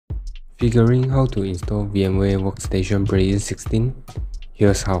Figuring how to install VMware Workstation Player 16?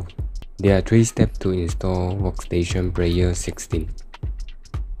 Here's how. There are 3 steps to install Workstation Player 16.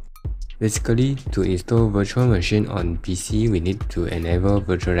 Basically, to install virtual machine on PC, we need to enable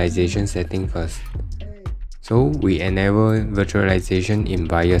virtualization setting first. So we enable virtualization in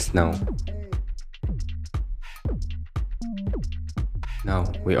BIOS now.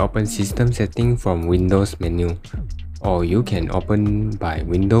 Now we open system setting from Windows menu, or you can open by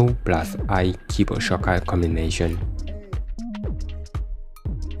Windows plus I keyboard shortcut combination.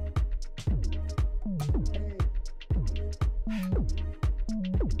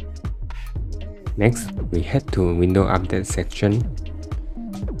 Next, we head to Windows Update section,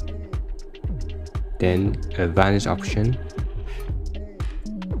 then Advanced option,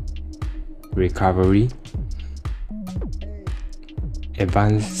 Recovery,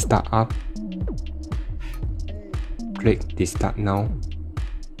 Advanced Startup, click Restart Now.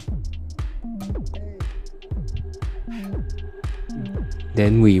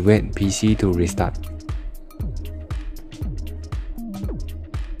 Then we wait PC to restart.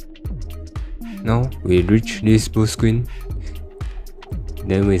 Now we reach this boot screen.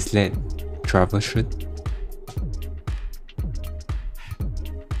 Then we select Troubleshoot,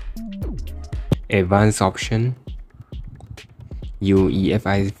 Advanced option,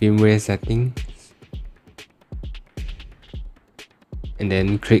 UEFI firmware settings, and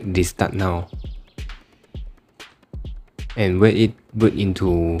then click Restart Now. And wait it boot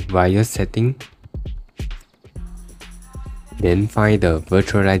into BIOS setting. Then find the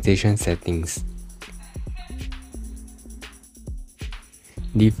virtualization settings.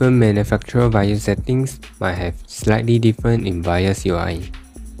 Different manufacturer BIOS settings might have slightly different in BIOS UI.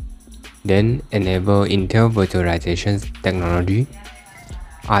 Then enable Intel virtualization technology.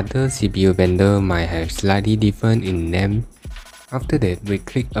 Other CPU vendor might have slightly different in name. After that, we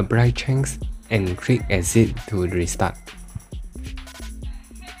click Apply Change and click Exit to restart.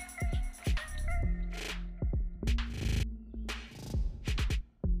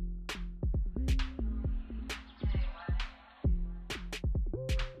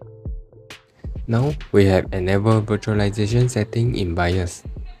 Now we have enabled virtualization setting in BIOS.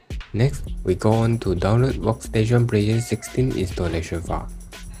 Next, we go on to download Workstation Player 16 installation file.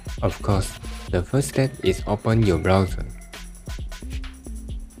 Of course, the first step is open your browser.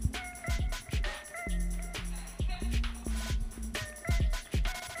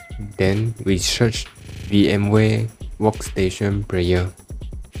 Then we search VMware Workstation Player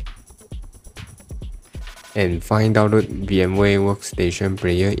and find download VMware Workstation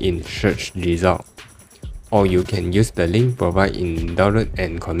Player in search result, or you can use the link provided in download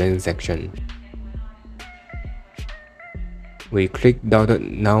and comment section. We click download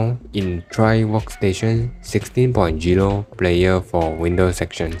now in Try Workstation 16.0 Player for Windows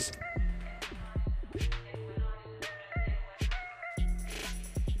sections.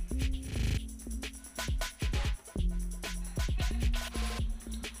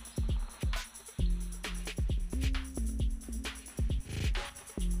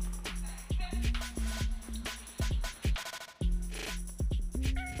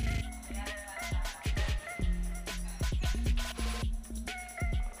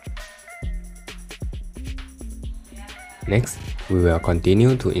 Next, we will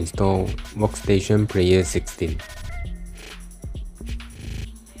continue to install Workstation Player 16.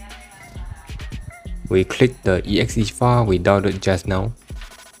 We click the exe file we downloaded just now.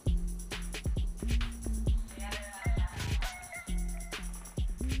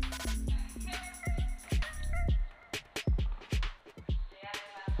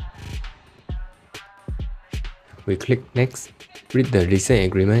 We click Next, read the license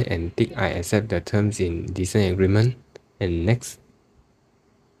agreement and tick I accept the terms in license agreement, and Next.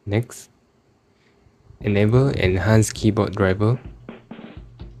 Enable Enhanced Keyboard Driver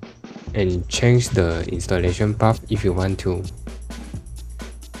and change the installation path if you want to.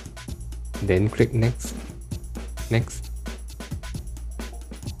 Then click Next,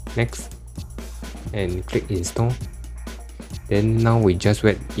 and click Install. Then now we just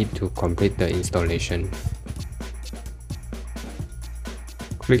wait it to complete the installation.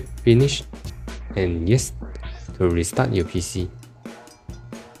 Click Finish and Yes to restart your PC.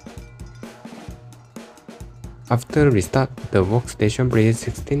 After restart, the Workstation Player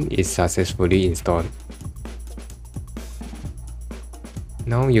 16 is successfully installed.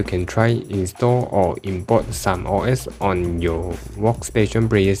 Now you can try install or import some OS on your Workstation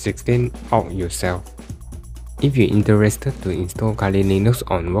Player 16 out yourself. If you're interested to install Kali Linux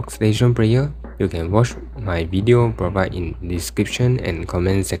on Workstation Player, you can watch my video provided in description and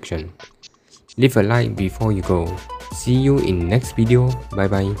comment section. Leave a like before you go. See you in next video. Bye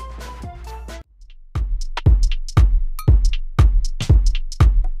bye.